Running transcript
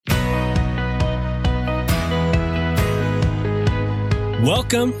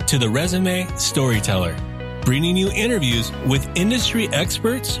Welcome to the Resume Storyteller, bringing you interviews with industry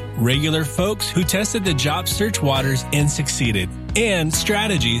experts, regular folks who tested the job search waters and succeeded, and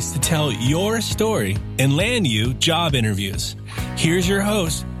strategies to tell your story and land you job interviews. Here's your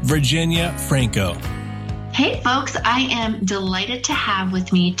host, Virginia Franco. Hey folks, I am delighted to have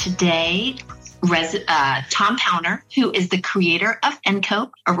with me today Tom Pauner, who is the creator of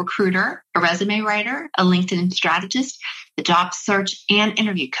NCOPE, a recruiter, a resume writer, a LinkedIn strategist, a job search and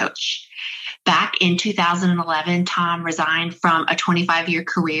interview coach. Back in 2011, Tom resigned from a 25-year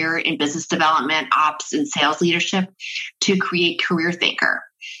career in business development, ops, and sales leadership to create Career Thinker.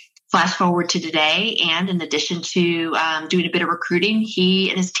 Flash forward to today, and in addition to doing a bit of recruiting, he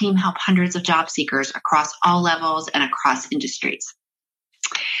and his team help hundreds of job seekers across all levels and across industries.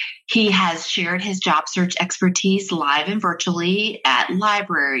 He has shared his job search expertise live and virtually at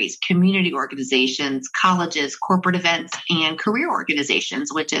libraries, community organizations, colleges, corporate events, and career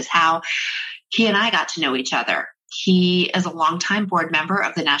organizations, which is how he and I got to know each other. He is a longtime board member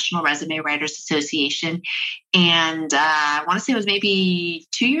of the National Resume Writers Association. And I want to say it was maybe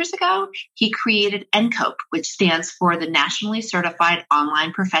 2 years ago, he created NCOPE, which stands for the Nationally Certified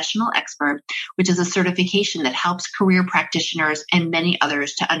Online Professional Expert, which is a certification that helps career practitioners and many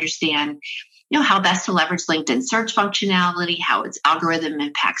others to understand how best to leverage LinkedIn search functionality, how its algorithm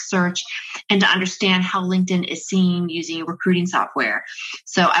impacts search, and to understand how LinkedIn is seen using recruiting software.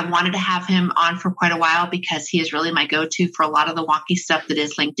 So I wanted to have him on for quite a while because he is really my go-to for a lot of the wonky stuff that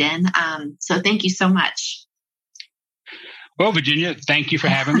is LinkedIn. So thank you so much. Well, Virginia, thank you for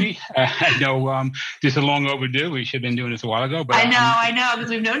having me. I know this is long overdue. We should have been doing this a while ago. But I know, because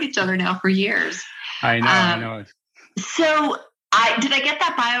we've known each other now for years. I know. So did I get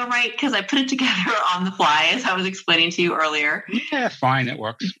that bio right? Because I put it together on the fly, as I was explaining to you earlier. Yeah, fine. It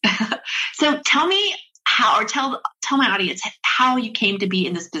works. So tell me tell my audience how you came to be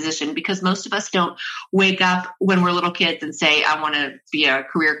in this position, because most of us don't wake up when we're little kids and say, I want to be a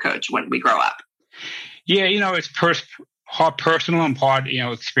career coach when we grow up. Yeah, it's part personal and part,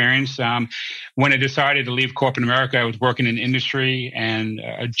 experience. When I decided to leave corporate America, I was working in industry and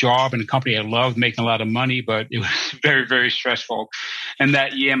a job and a company I loved, making a lot of money, but it was very, very stressful. And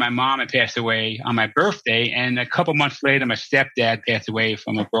that year, my mom had passed away on my birthday, and a couple months later, my stepdad passed away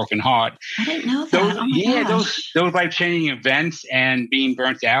from a broken heart. I didn't know that. Those life-changing events and being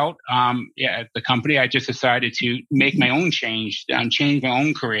burnt out at the company, I just decided to make my own change my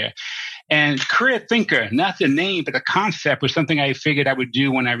own career. And Career Thinker, not the name, but the concept was something I figured I would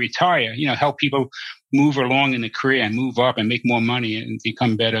do when I retire, help people move along in the career and move up and make more money and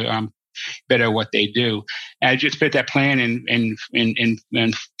become better at what they do. And I just put that plan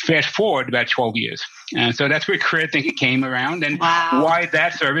and fast forward about 12 years. And so that's where Career Thinker came around. And why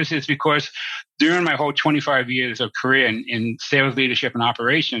that service is because during my whole 25 years of career in sales leadership and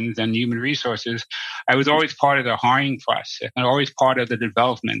operations and human resources, I was always part of the hiring process and always part of the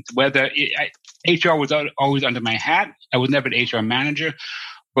development. HR was always under my hat. I was never an HR manager,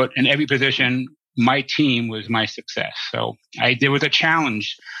 but in every position, my team was my success. So there was a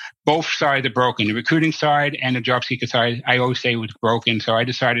challenge. Both sides are broken. The recruiting side and the job seeker side, I always say, was broken. So I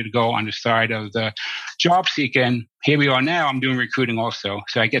decided to go on the side of the job seeker. And here we are now. I'm doing recruiting also.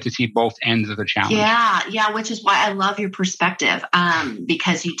 So I get to see both ends of the challenge. Yeah, which is why I love your perspective,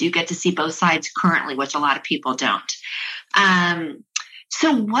 because you do get to see both sides currently, which a lot of people don't.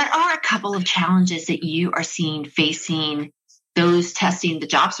 So what are a couple of challenges that you are seeing facing those testing the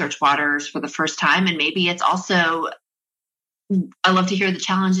job search waters for the first time? And maybe it's also, I love to hear the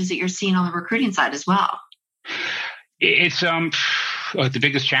challenges that you're seeing on the recruiting side as well. It's the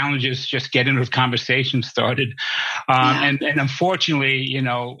biggest challenge is just getting those conversations started. And unfortunately, I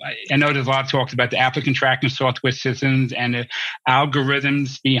know there's a lot of talks about the applicant tracking software systems and the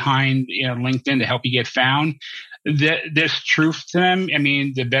algorithms behind LinkedIn to help you get found. There's truth to them. I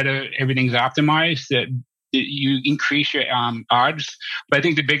mean, the better everything's optimized, that you increase your odds. But I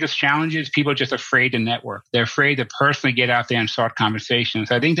think the biggest challenge is people are just afraid to network. They're afraid to personally get out there and start conversations.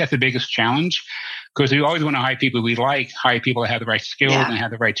 I think that's the biggest challenge, because we always want to hire people hire people that have the right skills and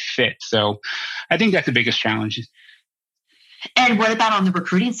have the right fit. So I think that's the biggest challenge. And what about on the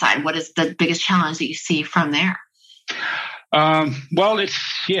recruiting side? What is the biggest challenge that you see from there? Well, it's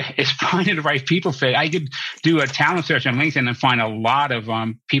finding the right people fit. I could do a talent search on LinkedIn and find a lot of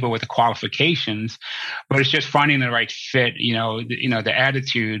people with the qualifications, but it's just finding the right fit. The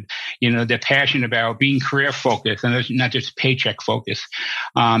attitude. they're passionate about being career focused and not just paycheck focused.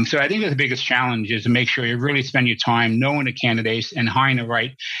 So I think the biggest challenge is to make sure you really spend your time knowing the candidates and hiring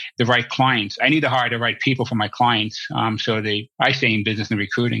the right clients. I need to hire the right people for my clients. So I stay in business and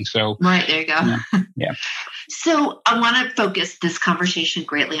recruiting. So right, there you go. Yeah. So I want to focus this conversation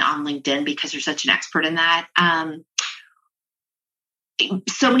greatly on LinkedIn because you're such an expert in that.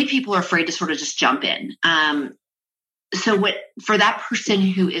 So many people are afraid to sort of just jump in. So for that person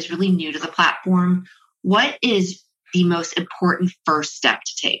who is really new to the platform, what is the most important first step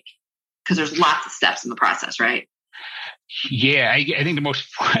to take? Because there's lots of steps in the process, right? Yeah, I think the most,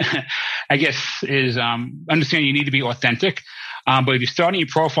 I guess, is understanding you need to be authentic. But if you're starting your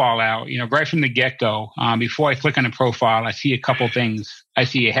profile out, right from the get-go, before I click on a profile, I see a couple things. I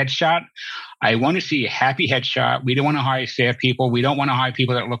see a headshot. I want to see a happy headshot. We don't want to hire sad people. We don't want to hire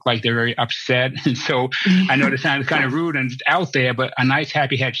people that look like they're very upset. And so I know this sounds kind of rude and out there, but a nice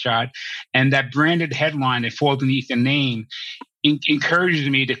happy headshot and that branded headline that falls beneath the name encourages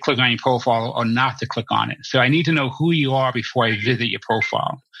me to click on your profile or not to click on it. So I need to know who you are before I visit your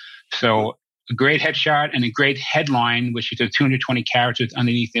profile. So a great headshot and a great headline, which is the 220 characters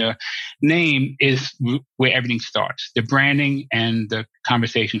underneath their name, is where everything starts. The branding and the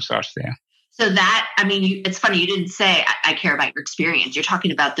conversation starts there. So it's funny, you didn't say, I care about your experience. You're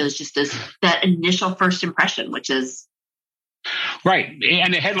talking about that initial first impression, which is... Right.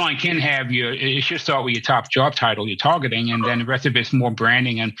 And the headline can have it should start with your top job title you're targeting, and then the rest of it's more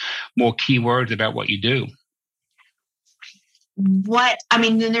branding and more keywords about what you do.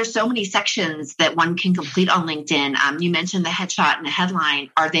 Then there's so many sections that one can complete on LinkedIn. You mentioned the headshot and the headline.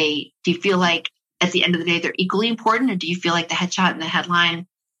 Do you feel like at the end of the day, they're equally important, or do you feel like the headshot and the headline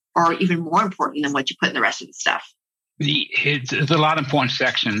are even more important than what you put in the rest of the stuff? It's a lot of important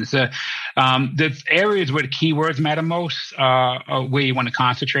sections. The areas where the keywords matter most are where you want to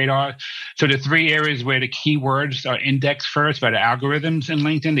concentrate on. So the 3 areas where the keywords are indexed first by the algorithms in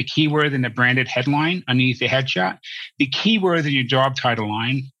LinkedIn, the keyword in the branded headline underneath the headshot, the keyword in your job title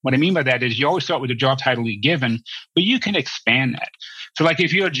line. What I mean by that is you always start with the job title you're given, but you can expand that. So like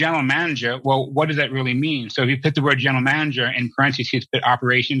if you're a general manager, well, what does that really mean? So if you put the word general manager in parentheses, put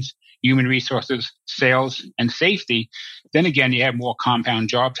operations, human resources, sales, and safety, then again, you have more compound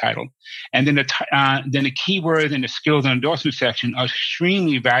job title. And then the keywords in the skills and endorsement section are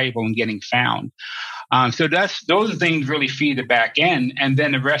extremely valuable in getting found. So those are things really feed the back end. And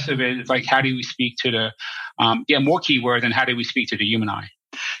then the rest of it is like, how do we speak to more keywords and how do we speak to the human eye?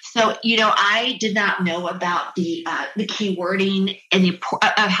 So, I did not know about the keywording and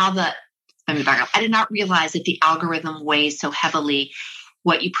let me back up. I did not realize that the algorithm weighs so heavily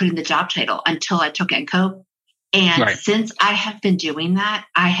what you put in the job title until I took Encope. And right. Since I have been doing that,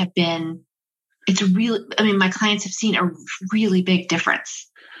 my clients have seen a really big difference.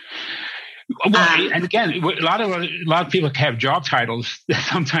 Well, and again, a lot of people have job titles that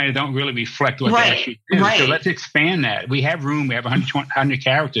sometimes don't really reflect what they actually do. Right. So let's expand that. We have room. We have 100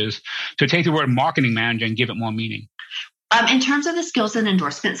 characters. So take the word marketing manager and give it more meaning. In terms of the skills and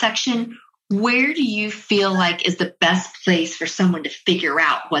endorsement section, where do you feel like is the best place for someone to figure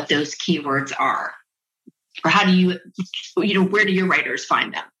out what those keywords are? Or how do you where do your writers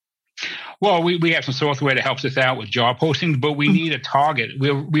find them? Well, we have some software that helps us out with job postings, but we need a target.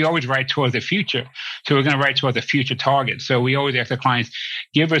 We always write towards the future. So we're going to write towards the future target. So we always ask the clients,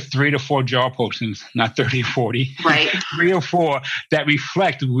 give us 3 to 4 job postings, not 30 or 40. Right. 3 or 4 that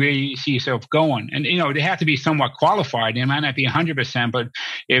reflect where you see yourself going. And, they have to be somewhat qualified. They might not be 100%, but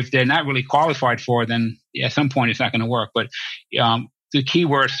if they're not really qualified for it, then at some point it's not going to work. But the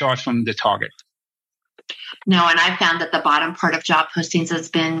keyword starts from the target. No, and I found that the bottom part of job postings has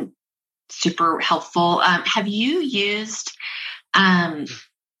been super helpful. Have you used, how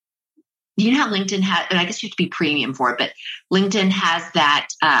LinkedIn has, and I guess you have to be premium for it, but LinkedIn has that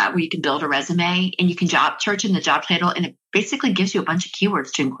where you can build a resume and you can job search in the job title and it basically gives you a bunch of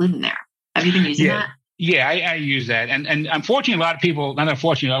keywords to include in there. Have you been using that? Yeah, I use that. And unfortunately, a lot of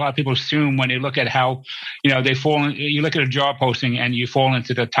people assume when they look at how, they fall in, you look at a job posting and you fall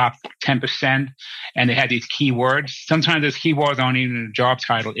into the top 10% and they have these keywords. Sometimes those keywords aren't even in a job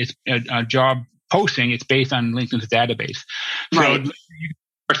title. It's a job posting. It's based on LinkedIn's database. Right. So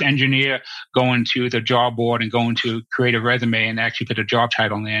first engineer going to the job board and going to create a resume and actually put a job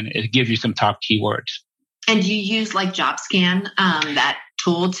title in, it gives you some top keywords. And do you use like JobScan, that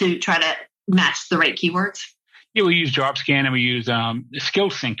tool to try to match the right keywords? Yeah, we use JobScan and we use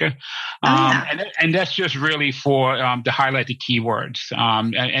SkillSyncer, and that's just really for to highlight the keywords.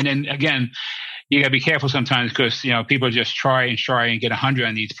 And then again, you got to be careful sometimes because, people just try and get 100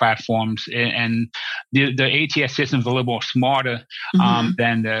 on these platforms. And the ATS system is a little more smarter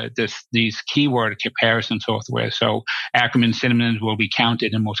than these keyword comparison software. So acronyms, synonyms will be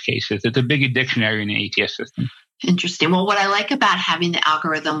counted in most cases. It's a bigger dictionary in the ATS system. Interesting. Well, what I like about having the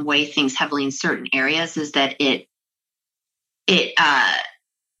algorithm weigh things heavily in certain areas is that it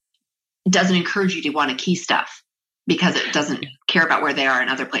doesn't encourage you to want to key stuff because it doesn't care about where they are in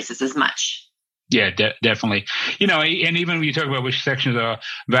other places as much. Yeah, definitely. And even when you talk about which sections are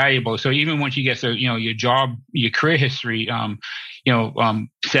valuable, so even once you get to, your job, your career history,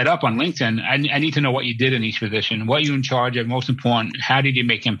 set up on LinkedIn, I need to know what you did in each position, what you're in charge of, most important, how did you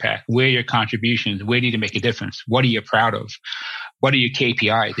make impact? Where are your contributions? Where did you make a difference? What are you proud of? What are your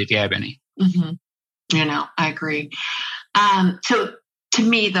KPIs, if you have any? I agree. So to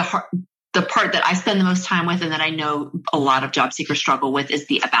me, the part that I spend the most time with and that I know a lot of job seekers struggle with is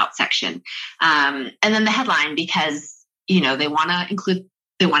the about section. And then the headline, because, they want to include,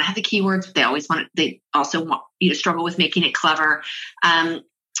 they want to have the keywords. They also want you to struggle with making it clever. And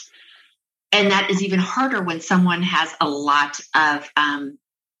that is even harder when someone has a lot of,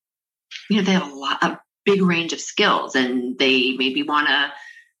 they have a big range of skills and they maybe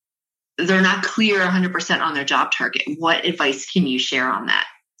they're not clear 100% on their job target. What advice can you share on that?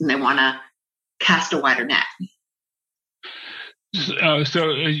 And they want to cast a wider net.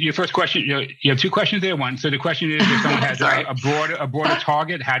 So your first question, you have two questions there. One, so the question is, if someone has a broader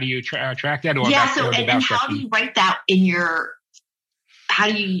target, how do you track that? And how do you write that in your?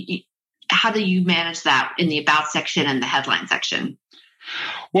 How do you manage that in the about section and the headline section?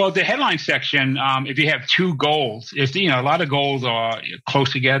 Well, the headline section, if you have two goals, a lot of goals are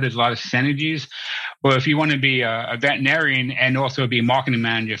close together, there's a lot of synergies. But if you want to be a veterinarian and also be a marketing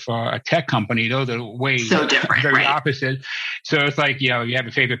manager for a tech company, those are way so different, very opposite. So it's like, you have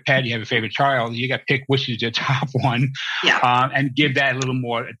a favorite pet, you have a favorite child, you got to pick which is your top one, and give that a little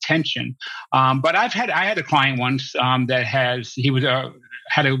more attention. But I had a client once that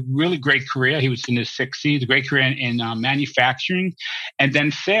had a really great career. He was in his 60s, a great career in manufacturing and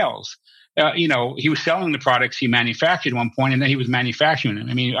then sales. He was selling the products he manufactured at one point, and then he was manufacturing them.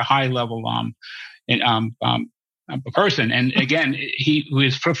 I mean, a high level person. And again, he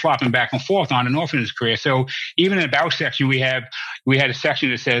was flip-flopping back and forth on and off in his career. So even in the about section, we had a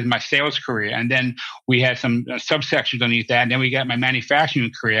section that says my sales career. And then we had some subsections underneath that. And then we got my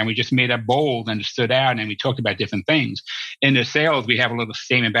manufacturing career, and we just made that bold and stood out. And we talked about different things. In the sales, we have a little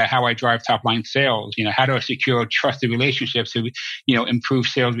statement about how I drive top line sales. How do I secure trusted relationships to, improve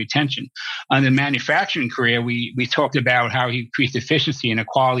sales retention. On the manufacturing career, we talked about how he increased efficiency and the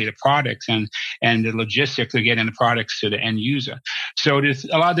quality of the products and the logistics of getting the products to the end user. So there's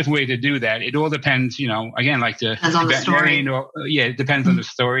a lot of different ways to do that. It all depends, again, like the veterinarian, it depends on the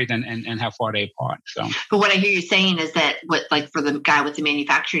story and how far they apart. So, but what I hear you saying is that for the guy with the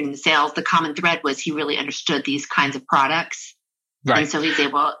manufacturing and the sales, the common thread was he really understood these kinds of products, right? And so he's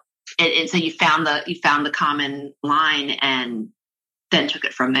able, and so you found the common line and then took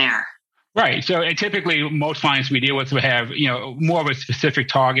it from there. Right. So typically most clients we deal with will have, more of a specific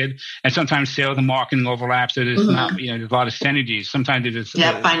target, and sometimes sales and marketing overlap. So there's not, there's a lot of synergies. Sometimes it is.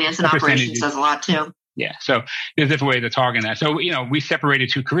 Yeah. Finance and operations does a lot too. Yeah. So there's different ways to target that. So, we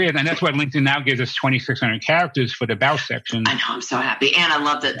separated two careers, and that's what LinkedIn now gives us 2,600 characters for the about section. I know. I'm so happy. And I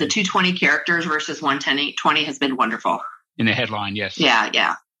love that the 220 characters versus 120 has been wonderful. In the headline. Yes.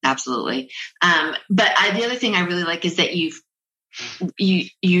 Yeah. Absolutely. But the other thing I really like is that you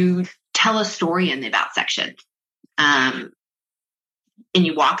tell a story in the about section. And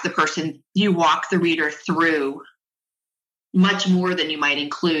you walk the reader through much more than you might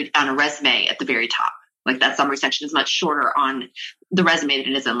include on a resume at the very top. Like that summary section is much shorter on the resume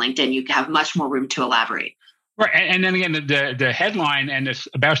than it is on LinkedIn. You have much more room to elaborate. Right. And then again, the headline and the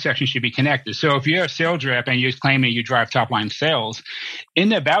about section should be connected. So if you're a sales rep and you're claiming you drive top line sales, in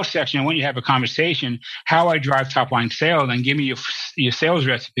the about section, when you have a conversation, how I drive top line sales, and give me your sales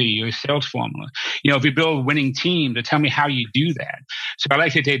recipe, your sales formula. If you build a winning team, to tell me how you do that. So I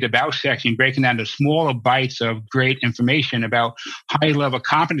like to take the about section, breaking down to smaller bites of great information about high level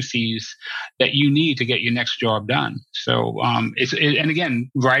competencies that you need to get your next job done. So and again,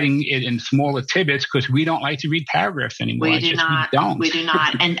 writing it in smaller tidbits, because we don't like to read paragraphs anymore. We do not.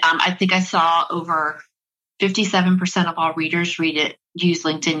 And I think I saw over 57% of all readers use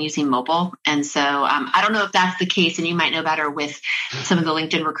LinkedIn using mobile. And so I don't know if that's the case, and you might know better with some of the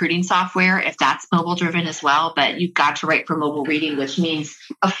LinkedIn recruiting software, if that's mobile driven as well. But you've got to write for mobile reading, which means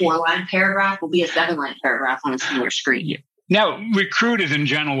a 4-line paragraph will be a 7-line paragraph on a smaller screen. Now, recruiters in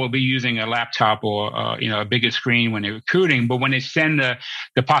general will be using a laptop or a bigger screen when they're recruiting. But when they send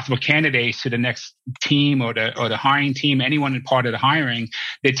the possible candidates to the next team or the hiring team, anyone in part of the hiring,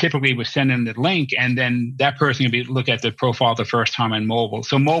 they typically would send them the link, and then that person will look at the profile the first time on mobile.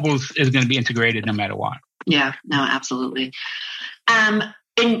 So mobile is going to be integrated no matter what. Yeah, no, absolutely.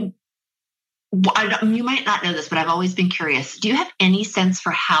 You might not know this, but I've always been curious. Do you have any sense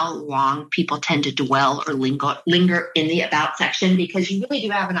for how long people tend to dwell or linger in the about section? Because you really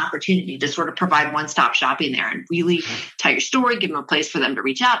do have an opportunity to sort of provide one-stop shopping there and really tell your story, give them a place for them to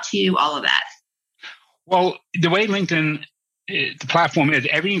reach out to you, all of that. Well, the way LinkedIn, the platform is,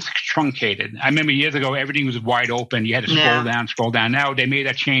 everything's truncated. I remember years ago, everything was wide open. You had to scroll down. Now they made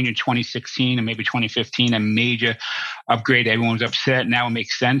that change in 2016 and maybe 2015, a major upgrade. Everyone was upset. Now it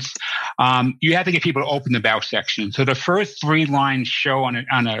makes sense. You have to get people to open the about section. So the first 3 lines show on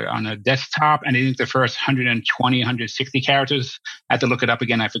a desktop, and I think the first 120, 160 characters. I have to look it up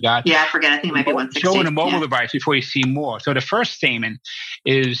again. I forgot. Yeah, I forget. I think it might be 160. Show on a mobile device before you see more. So the first statement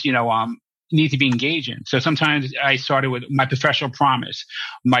is, need to be engaging. So sometimes I started with my professional promise,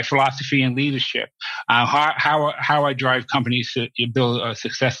 my philosophy and leadership, how I drive companies to build a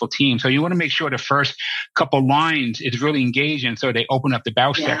successful team. So you want to make sure the first couple lines is really engaging, so they open up the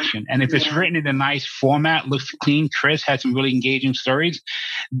about section. And if it's written in a nice format, looks clean, crisp, has some really engaging stories,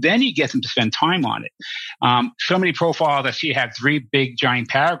 then you get them to spend time on it. So many profiles I see have 3 big giant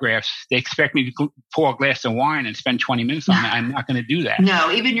paragraphs. They expect me to pour a glass of wine and spend 20 minutes on it. I'm not going to do that.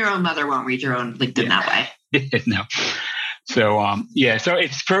 No, even your own mother won't read your own LinkedIn that way. No. So, so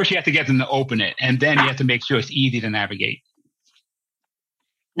it's first you have to get them to open it, and then you have to make sure it's easy to navigate.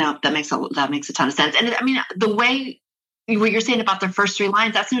 No, that makes a ton of sense. And I mean, the way what you're saying about the first 3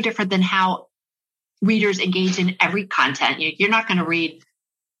 lines, that's no different than how readers engage in every content. You're not going to read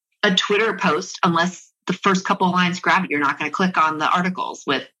a Twitter post unless the first couple of lines grab it. You're not going to click on the articles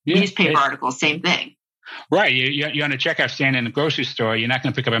with newspaper articles, same thing. Right. You're on a checkout stand in a grocery store. You're not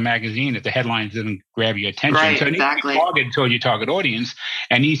going to pick up a magazine if the headlines didn't grab your attention. Right, so exactly. You need to target toward your target audience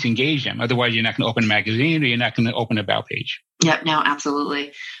and needs to engage them. Otherwise, you're not going to open a magazine or you're not going to open a about page. Yep. No,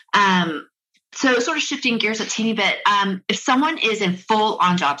 absolutely. So sort of shifting gears a teeny bit, if someone is in full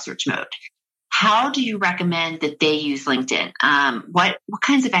on job search mode, how do you recommend that they use LinkedIn? What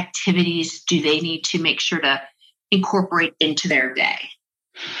kinds of activities do they need to make sure to incorporate into their day?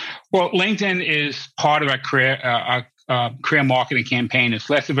 Well, LinkedIn is part of our career marketing campaign. It's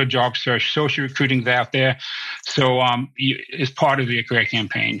less of a job search. Social recruiting is out there. So it's part of your career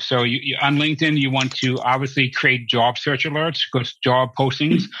campaign. So on LinkedIn, you want to obviously create job search alerts because job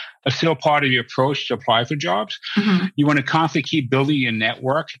postings are still part of your approach to apply for jobs. Mm-hmm. You want to constantly keep building your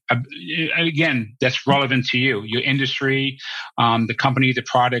network. Again, that's relevant to you, your industry, the company, the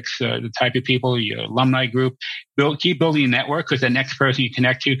products, the type of people, your alumni group. Keep building your network because the next person you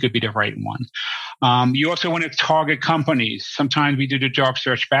connect to could be the right one. You also want to target companies. Sometimes we do the job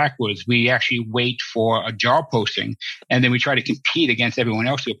search backwards. We actually wait for a job posting and then we try to compete against everyone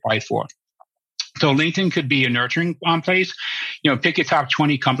else who applied for it. So LinkedIn could be a nurturing place. Pick your top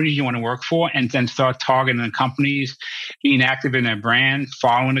 20 companies you want to work for and then start targeting the companies, being active in their brand,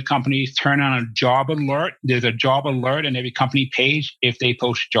 following the companies, turn on a job alert. There's a job alert on every company page if they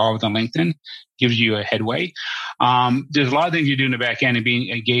post jobs on LinkedIn. Gives you a headway. There's a lot of things you do in the back end and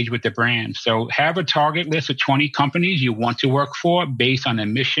being engaged with the brand. So have a target list of 20 companies you want to work for based on their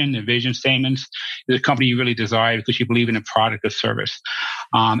mission, their vision statements, the company you really desire because you believe in a product or service.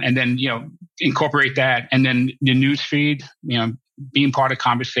 And then, incorporate that. And then the news feed, being part of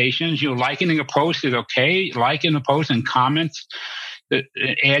conversations, liking a post is okay. Liking a post and comments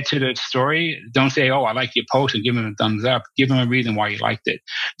add to the story. Don't say, "Oh, I like your post," and give them a thumbs up. Give them a reason why you liked it.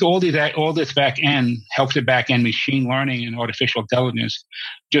 So all this back end helps the back end machine learning and artificial intelligence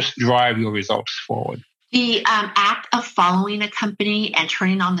just drive your results forward. The act of following a company and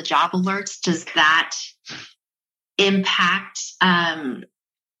turning on the job alerts, does that impact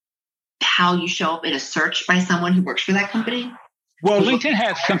how you show up in a search by someone who works for that company? Well, LinkedIn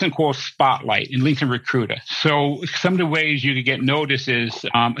has something called Spotlight in LinkedIn Recruiter. So some of the ways you could get noticed is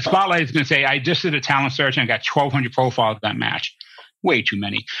Spotlight is going to say, I just did a talent search and I got 1,200 profiles that match. Way too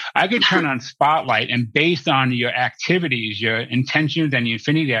many. I could turn on Spotlight and based on your activities, your intentions and your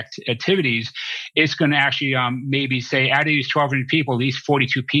affinity activities, it's going to actually maybe say out of these 1,200 people, these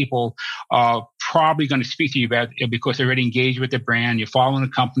 42 people are probably going to speak to you about it because they're already engaged with the brand. You're following the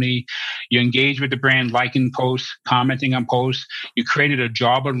company. You're engaged with the brand, liking posts, commenting on posts. You created a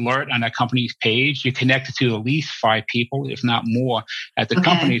job alert on that company's page. You connected to at least 5 people, if not more, at the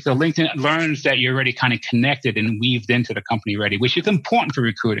company. So LinkedIn learns that you're already kind of connected and weaved into the company already, which is important for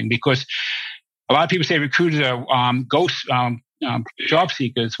recruiting because a lot of people say recruiters are ghost job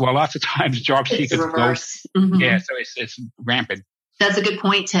seekers. Well, lots of times job seekers ghost. Mm-hmm. Yeah, so it's rampant. That's a good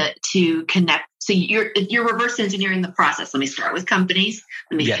point to connect. So you're reverse engineering the process. Let me start with companies.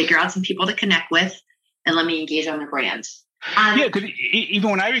 Let me figure out some people to connect with, and let me engage on their brand. Yeah, because even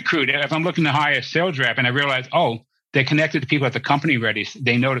when I recruit, if I'm looking to hire a sales rep and I realize, they're connected to people at the company already.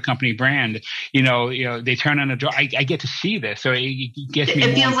 They know the company brand. They turn on a job. I get to see this, so it gets me.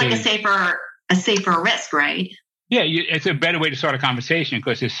 It feels like a safer risk, right? Yeah, it's a better way to start a conversation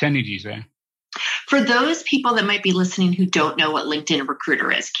because there's synergies there. For those people that might be listening who don't know what LinkedIn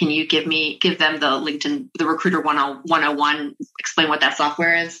Recruiter is, can you give them the Recruiter 101, explain what that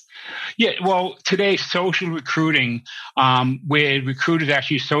software is? Yeah, well, today social recruiting, where recruiters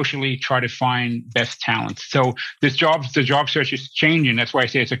actually socially try to find best talent. So the job search is changing. That's why I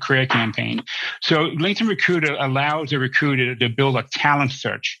say it's a career campaign. So LinkedIn Recruiter allows a recruiter to build a talent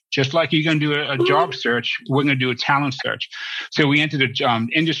search. Just like you're going to do a job search, we're going to do a talent search. So we enter the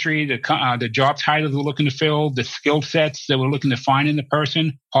industry, the job titles we're looking to fill, the skill sets that we're looking to find in the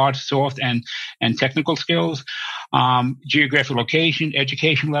person, hard, soft, and technical skills, geographic location,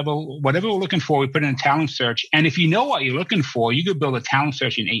 education level, whatever we're looking for, we put in a talent search. And if you know what you're looking for, you could build a talent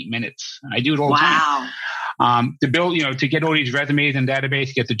search in 8 minutes. I do it all the time. To get all these resumes and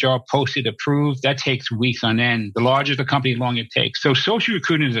database, get the job posted, approved, that takes weeks on end. The larger the company, the longer it takes. So social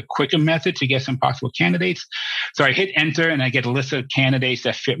recruiting is a quicker method to get some possible candidates. So I hit enter and I get a list of candidates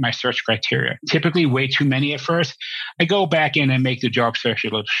that fit my search criteria. Typically way too many at first. I go back in and make the job search a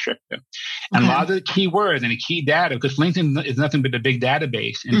little stricter. And a lot of the keywords and the key data, because LinkedIn is nothing but a big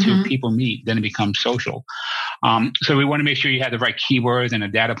database until people meet, then it becomes social. So we want to make sure you have the right keywords and the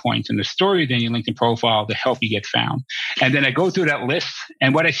data points and the stories in your LinkedIn profile to help you get found. And then I go through that list,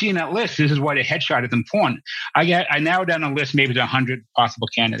 and what I see in that list, this is why the headshot is important. I narrow down a list maybe to 100 possible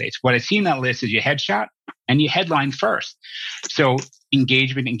candidates. What I see in that list is your headshot and your headline first. So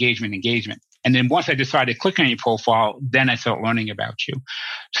engagement. And then once I decide to click on your profile, then I start learning about you.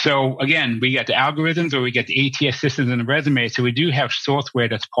 So again, we got the algorithms or we get the ATS systems in the resume. So we do have software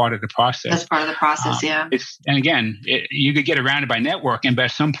that's part of the process. That's part of the process, yeah. And again, you could get around it by networking, but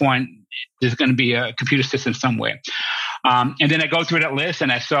at some point, there's going to be a computer system somewhere. And then I go through that list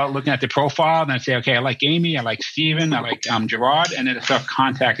and I start looking at the profile and I say, okay, I like Amy, I like Steven, I like Gerard. And then I start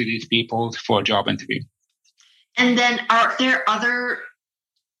contacting these people for a job interview. And then are there other,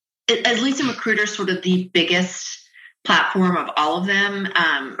 at least in Recruiter, sort of the biggest platform of all of them,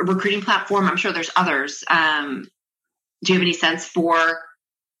 recruiting platform? I'm sure there's others. Do you have any sense for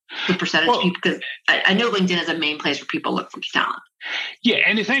the percentage of people? Because I know LinkedIn is a main place where people look for talent. Yeah,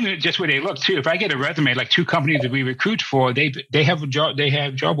 and the same just where they look too. If I get a resume, like 2 companies that we recruit for, they have job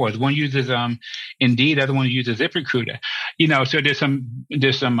boards. One uses Indeed, the other one uses ZipRecruiter. So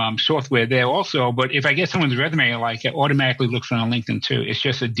there's some software there also. But if I get someone's resume, like it automatically looks on LinkedIn too. It's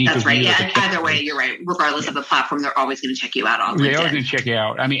just a deeper That's right. view. Yeah, either way, you're right. Regardless of the platform, they're always going to check you out on LinkedIn. They're always going to check you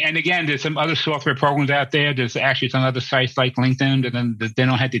out. I mean, and again, there's some other software programs out there. There's actually some other sites like LinkedIn that they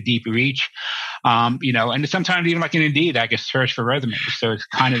don't have the deep reach. And sometimes even like in Indeed, I can search for resumes. So it's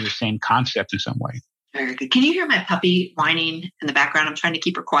kind of the same concept in some way. Very good. Can you hear my puppy whining in the background? I'm trying to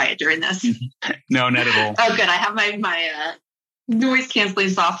keep her quiet during this. No, not at all. Oh, good. I have my noise canceling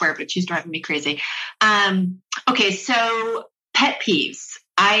software, but she's driving me crazy. Okay, so pet peeves.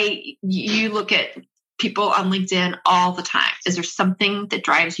 You look at people on LinkedIn all the time. Is there something that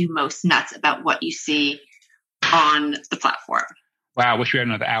drives you most nuts about what you see on the platform? Wow, I wish we had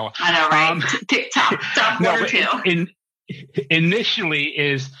another hour. I know, right? Pick top one or two. Initially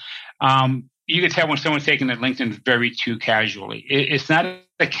is you can tell when someone's taking the LinkedIn very too casually. It's not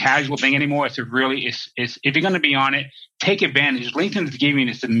a casual thing anymore. It's if you're going to be on it, take advantage. LinkedIn is giving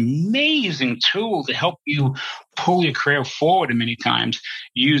this amazing tool to help you pull your career forward, and many times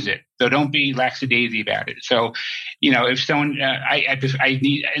use it. So don't be lackadaisy about it. So, if someone, I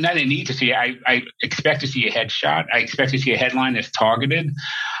need to see, I expect to see a headshot. I expect to see a headline that's targeted.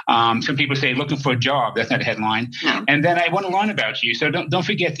 Some people say looking for a job. That's not a headline. No. And then I want to learn about you. So don't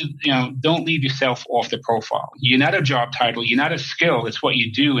forget to, don't leave yourself off the profile. You're not a job title. You're not a skill. It's what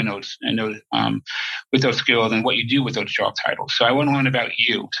you do with those skills and what you do with those job titles. So I want to learn about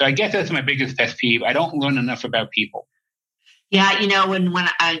you. So I guess that's my biggest pet peeve. I don't learn enough about people. Yeah, when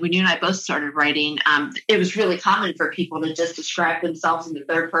you and I both started writing, it was really common for people to just describe themselves in the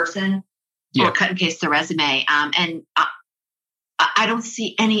third person or cut and paste their resume. And I don't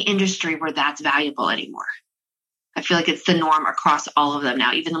see any industry where that's valuable anymore. I feel like it's the norm across all of them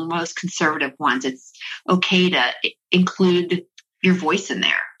now, even the most conservative ones. It's okay to include your voice in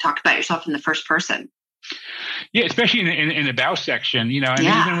there. Talk about yourself in the first person. Yeah, especially in the about section, and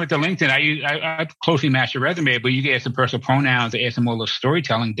even with the LinkedIn, I closely match your resume, but you get some personal pronouns, add some more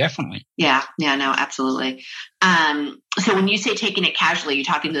storytelling, definitely. Yeah, no, absolutely. So when you say taking it casually, you're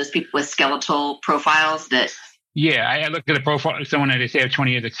talking to those people with skeletal profiles that. Yeah, I look at a profile of someone that they say have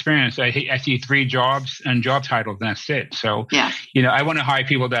 20 years experience. I see 3 jobs and job titles, and that's it. So, I want to hire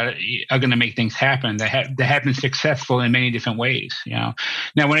people that are going to make things happen, that have been successful in many different ways. Now,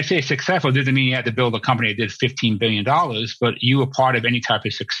 when I say successful, it doesn't mean you have to build a company that did $15 billion, but you were part of any type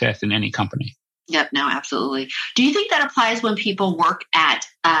of success in any company. Yep, no, absolutely. Do you think that applies when people work at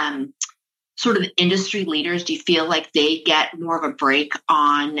sort of industry leaders? Do you feel like they get more of a break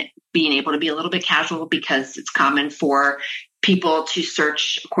on being able to be a little bit casual because it's common for people to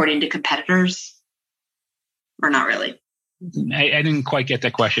search according to competitors, or not really? I didn't quite get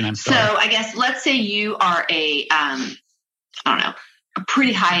that question. I'm sorry. So I guess let's say you are a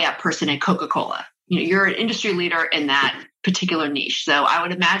pretty high up person at Coca-Cola. You're an industry leader in that particular niche. So I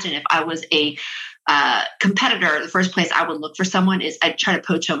would imagine if I was a competitor, the first place I would look for someone is I'd try to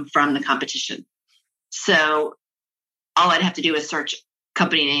poach them from the competition. So all I'd have to do is search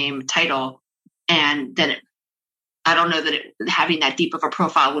company name, title, and then I don't know that having that deep of a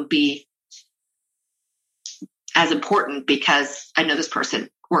profile would be as important because I know this person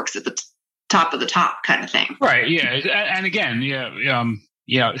works at the top of the top kind of thing. Right. Yeah. And again,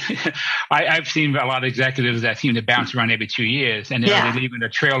 I've seen a lot of executives that seem to bounce around every 2 years, and they're leaving a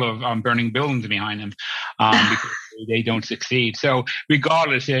trail of burning buildings behind them because they don't succeed. So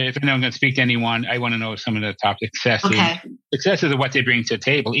regardless, if anyone's going to speak to anyone, I want to know some of the top successes. Okay. Successes of what they bring to the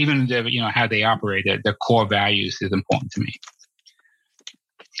table, even how they operate. Their core values is important to me.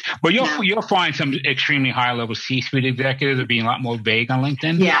 But you'll find some extremely high-level C-suite executives are being a lot more vague on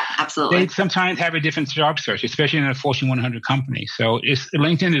LinkedIn. Yeah, absolutely. They sometimes have a different job search, especially in a Fortune 100 company. So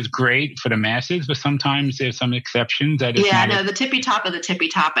LinkedIn is great for the masses, but sometimes there's some exceptions. The tippy top of the tippy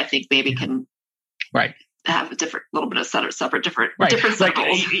top, I think maybe can have a little bit of separate different cycles.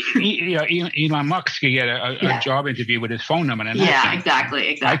 Like, Elon Musk could get a job interview with his phone number. And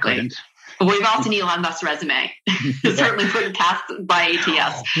exactly. I couldn't. We've all seen Elon Musk's resume. Certainly put passed by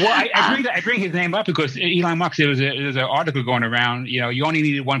ATS. Well, I bring his name up because Elon Musk, there's an article going around, you only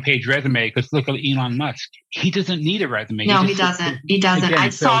need a 1-page resume because look at Elon Musk. He doesn't need a resume. No, he doesn't.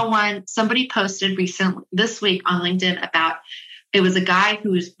 Again, saw one, somebody posted recently this week on LinkedIn about, it was a guy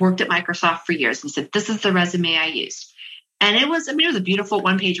who's worked at Microsoft for years and said, this is the resume I used. And it was a beautiful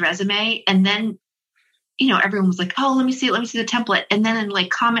 1-page resume. And then everyone was like, oh, let me see the template. And then in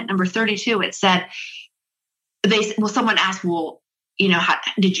comment number 32, it said, someone asked, well, how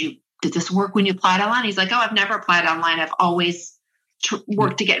did this work when you applied online? He's like, oh, I've never applied online. I've always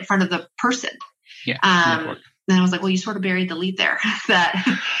worked to get in front of the person. Yeah. And I was like, well, you sort of buried the lead there. That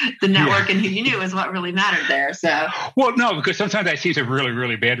the network and who you knew is what really mattered there. So, well, no, because sometimes I see some really,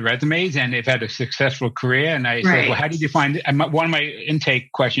 really bad resumes and they've had a successful career. And I say, well, how did you find it? One of my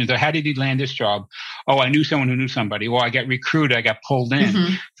intake questions are, how did you land this job? Oh, I knew someone who knew somebody. Well, I got recruited. I got pulled in.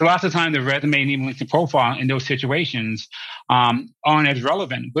 Mm-hmm. So lots of times the resume and even LinkedIn profile in those situations aren't as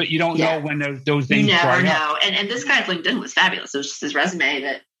relevant. But you don't know when those things never know. And this guy's LinkedIn was fabulous. It was just his resume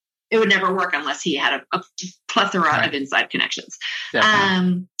that it would never work unless he had a plethora of inside connections.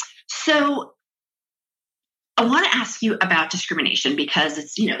 So I want to ask you about discrimination because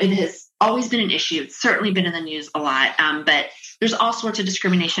it's, it has always been an issue. It's certainly been in the news a lot, but there's all sorts of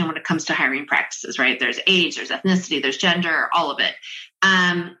discrimination when it comes to hiring practices, right? There's age, there's ethnicity, there's gender, all of it.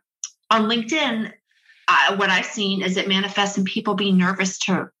 On LinkedIn, what I've seen is it manifests in people being nervous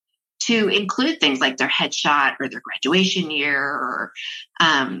to include things like their headshot or their graduation year or,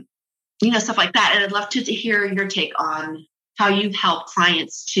 stuff like that. And I'd love to hear your take on how you've helped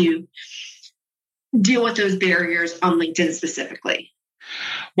clients to deal with those barriers on LinkedIn specifically.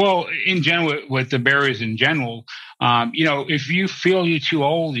 Well, in general, with the barriers in general, if you feel you're too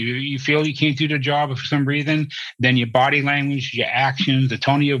old, you feel you can't do the job for some reason, then your body language, your actions, the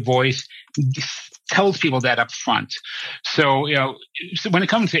tone of your voice tells people that up front. So, when it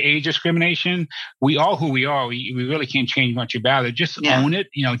comes to age discrimination, we are who we are. We really can't change much about it. Just own it.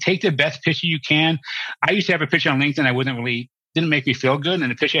 Take the best picture you can. I used to have a picture on LinkedIn I didn't make me feel good. And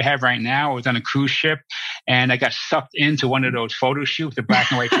the picture I have right now, I was on a cruise ship and I got sucked into one of those photo shoots, the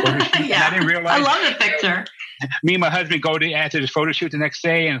black and white photo shoots. And I didn't realize. I love the picture. Me and my husband go after this photo shoot the next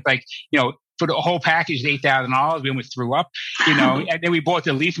day. And it's like, for the whole package, $8,000, we almost threw up, and then we bought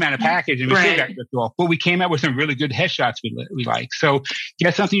the least amount of package and we still got ripped off. But we came out with some really good headshots we like. So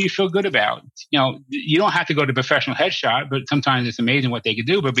get something you feel good about. You don't have to go to professional headshot, but sometimes it's amazing what they can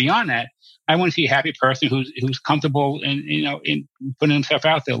do. But beyond that, I want to see a happy person who's comfortable in putting himself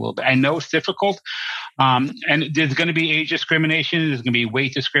out there a little bit. I know it's difficult. And there's going to be age discrimination. There's going to be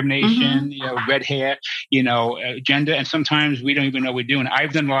weight discrimination, red hair, gender. And sometimes we don't even know what we're doing.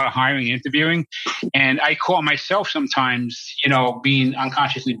 I've done a lot of hiring and interviewing, and I call myself sometimes, being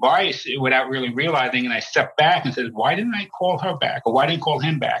unconsciously biased without really realizing. And I step back and said, why didn't I call her back? Or why didn't I call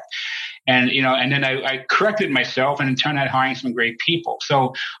him back? And, and then I corrected myself and in turn out hiring some great people.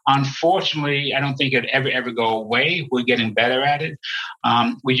 So unfortunately, I don't think it'd ever go away. We're getting better at it.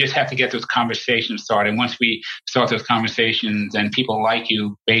 We just have to get those conversations started. And once we start those conversations and people like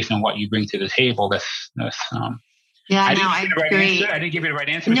you based on what you bring to the table, I agree. I didn't give you the right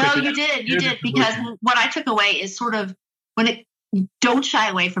answer. No, you did. You did. Because what I took away is sort of don't shy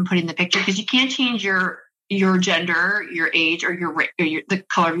away from putting the picture, because you can't change your gender, your age, or the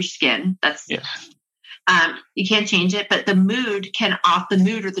color of your skin. That's you can't change it, but the mood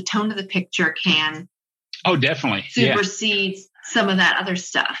or the tone of the picture can. Oh, definitely supersede some of that other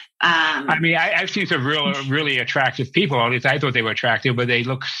stuff. I've seen some really attractive people. At least I thought they were attractive, but they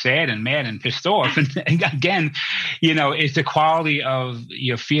look sad and mad and pissed off. And again, it's the quality of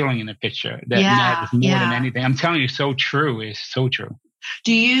your feeling in the picture that matters more than anything. I'm telling you, so true. It's so true.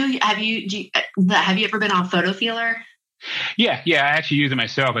 Have you ever been on Photo Feeler? Yeah. I actually use it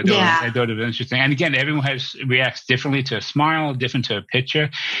myself. I thought it was interesting. And again, everyone reacts differently to a smile, different to a picture.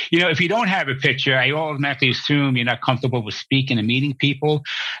 If you don't have a picture, I automatically assume you're not comfortable with speaking and meeting people,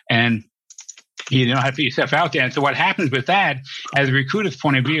 and you don't have to put yourself out there. And so what happens with that, as a recruiter's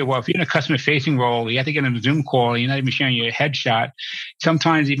point of view, well, if you're in a customer-facing role, you have to get on a Zoom call, you're not even sharing your headshot.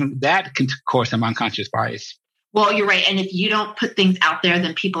 Sometimes even that can cause some unconscious bias. Well, you're right. And if you don't put things out there,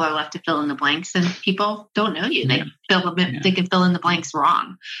 then people are left to fill in the blanks, and people don't know you. They can fill in the blanks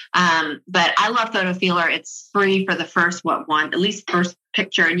wrong. But I love Photo Feeler. It's free for the first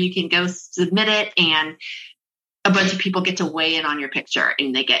picture, and you can go submit it, and a bunch of people get to weigh in on your picture,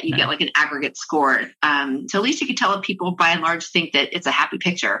 and you get like an aggregate score. So at least you can tell that people by and large think that it's a happy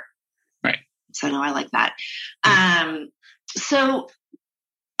picture. Right. So no, I like that. So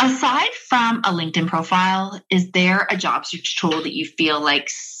aside from a LinkedIn profile, is there a job search tool that you feel like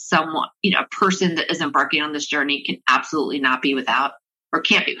someone, a person that is embarking on this journey can absolutely not be without or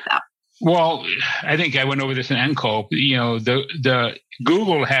can't be without? Well, I think I went over this in NCOPE. The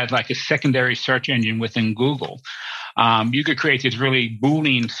Google had like a secondary search engine within Google. You could create this really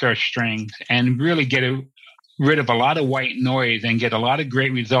Boolean search strings and really get rid of a lot of white noise and get a lot of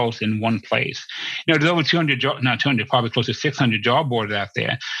great results in one place. There's over 200, probably close to 600 job boards out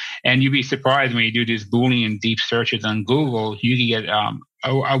there. And you'd be surprised when you do these Boolean deep searches on Google, you can get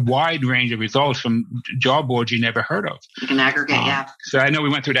a wide range of results from job boards you never heard of. You can aggregate, So I know we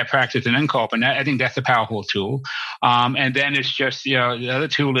went through that practice in NCOPE, and I think that's a powerful tool. And then it's just, the other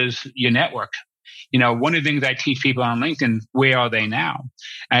tool is your network. One of the things I teach people on LinkedIn, where are they now?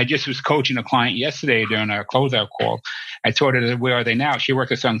 I just was coaching a client yesterday during our closeout call. I told her, where are they now? She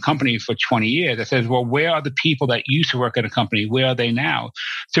worked at some company for 20 years. I said, well, where are the people that used to work at a company? Where are they now?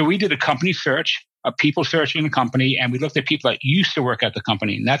 So we did a company search, a people search in the company, and we looked at people that used to work at the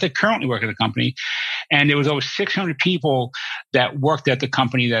company, not that currently work at the company. And there was over 600 people that worked at the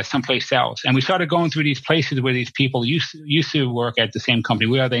company that's someplace else. And we started going through these places where these people used to work at the same company.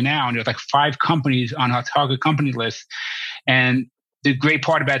 Where are they now? And there's like 5 companies on our target company list. And the great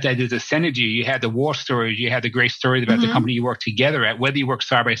part about that is the synergy. You had the war stories. You had the great stories about the company you work together at. Whether you work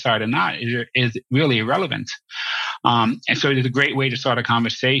side by side or not is really irrelevant. And so it's a great way to start a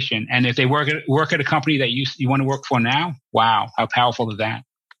conversation. And if they work at a company that you want to work for now, wow, how powerful is that?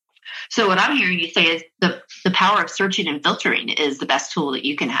 So what I'm hearing you say is the power of searching and filtering is the best tool that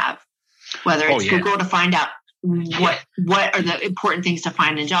you can have. Whether it's Google to find out what are the important things to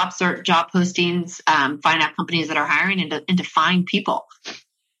find in job postings, find out companies that are hiring, and to find people.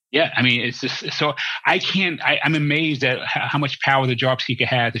 Yeah, it's just so I'm amazed at how much power the job seeker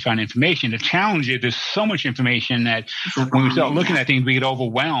has to find information. The challenge is there's so much information that when we start looking at things, we get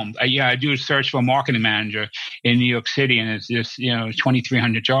overwhelmed. I do a search for a marketing manager in New York City, and it's just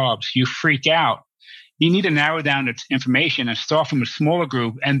 2,300 jobs. You freak out. You need to narrow down the information and start from a smaller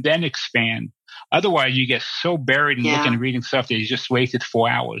group and then expand. Otherwise, you get so buried in looking and reading stuff that you just wasted 4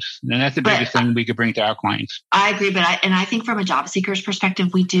 hours. And that's the biggest thing we could bring to our clients. I agree. But I think from a job seeker's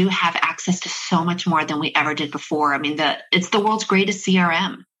perspective, we do have access to so much more than we ever did before. It's the world's greatest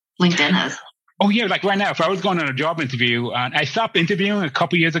CRM. LinkedIn is. Oh, yeah. Like right now, if I was going on a job interview, I stopped interviewing a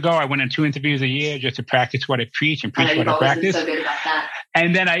couple years ago. I went on 2 interviews a year just to practice what I preach and preach what I practice. So good about that.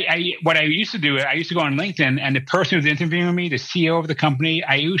 And then what I used to do, I used to go on LinkedIn, and the person who's interviewing me, the CEO of the company,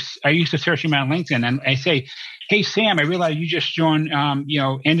 I used to search him on LinkedIn, and I say, "Hey Sam, I realize you just joined,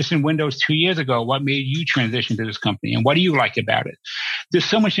 Andersen Windows 2 years ago. What made you transition to this company, and what do you like about it?" There's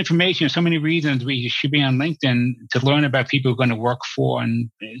so much information, so many reasons we should be on LinkedIn to learn about people who are going to work for and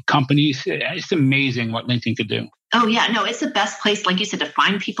companies. It's amazing what LinkedIn could do. Oh, yeah. No, it's the best place, like you said, to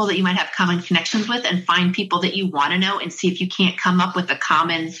find people that you might have common connections with and find people that you want to know and see if you can't come up with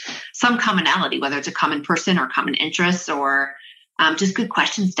some commonality, whether it's a common person or common interests or just good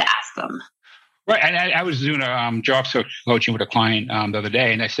questions to ask them. Right. And I was doing a job search coaching with a client the other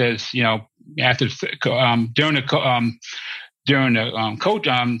day, and I says, after during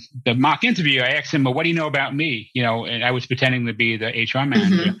the mock interview, I asked him, "Well, what do you know about me?" And I was pretending to be the HR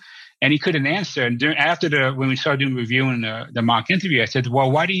manager. Mm-hmm. And he couldn't answer. And when we started doing reviewing the mock interview, I said,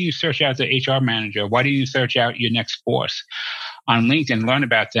 "Well, why do you search out the HR manager? Why do you search out your next boss on LinkedIn and learn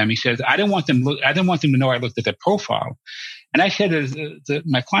about them?" He says, "I don't want them to know I looked at their profile." And I said to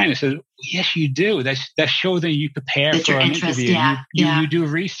my client, I said, "Yes, you do. That shows that you prepare for an interview. You do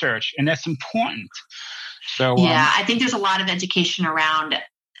research, and that's important." So I think there's a lot of education around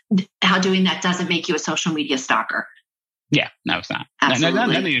how doing that doesn't make you a social media stalker. Yeah, no, it's not.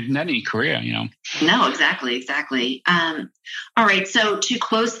 Absolutely. Not any career, No, exactly. All right. So to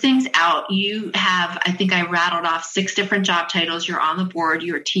close things out, you have, I think I rattled off 6 different job titles. You're on the board.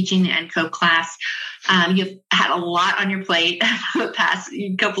 You're teaching the ENCODE class. You've had a lot on your plate for the past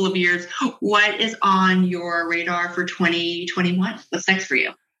couple of years. What is on your radar for 2021? What's next for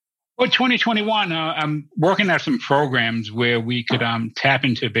you? Well, 2021, I'm working on some programs where we could tap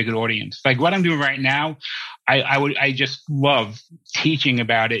into a bigger audience. Like what I'm doing right now, I just love teaching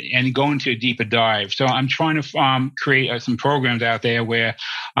about it and going to a deeper dive. So I'm trying to create some programs out there where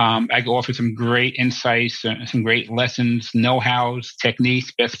I can offer some great insights, some great lessons, know-hows,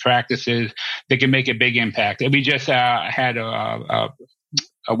 techniques, best practices that can make a big impact. We just had a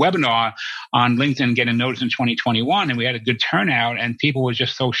webinar on LinkedIn getting noticed in 2021, and we had a good turnout, and people were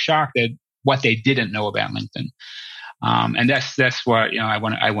just so shocked at what they didn't know about LinkedIn. And that's what I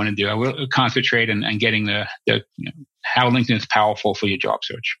want to do. I will concentrate on getting the how LinkedIn is powerful for your job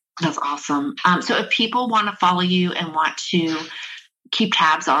search. That's awesome. So if people want to follow you and want to keep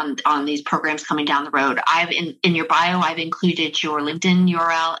tabs on these programs coming down the road, in your bio, I've included your LinkedIn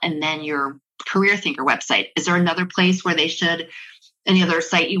URL and then your Career Thinker website. Is there another place where they should? Any other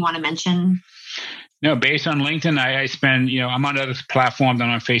site you want to mention? No, based on LinkedIn, I spend, I'm on other platforms,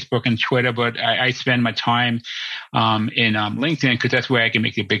 I'm on Facebook and Twitter, but I spend my time in LinkedIn because that's where I can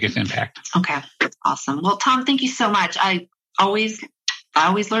make the biggest impact. Okay, awesome. Well, Tom, thank you so much. I always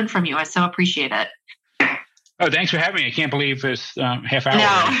learn from you. I so appreciate it. Oh, thanks for having me. I can't believe it's half hour.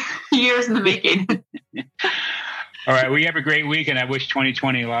 No, years in the making. All right, well, you have a great week, and I wish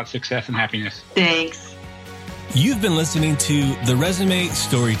 2020 a lot of success and happiness. Thanks. You've been listening to The Resume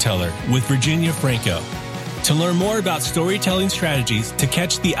Storyteller with Virginia Franco. To learn more about storytelling strategies to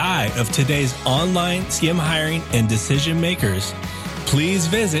catch the eye of today's online CM hiring and decision makers, please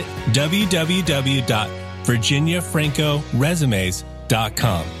visit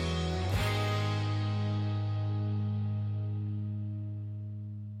www.virginiafrancoresumes.com.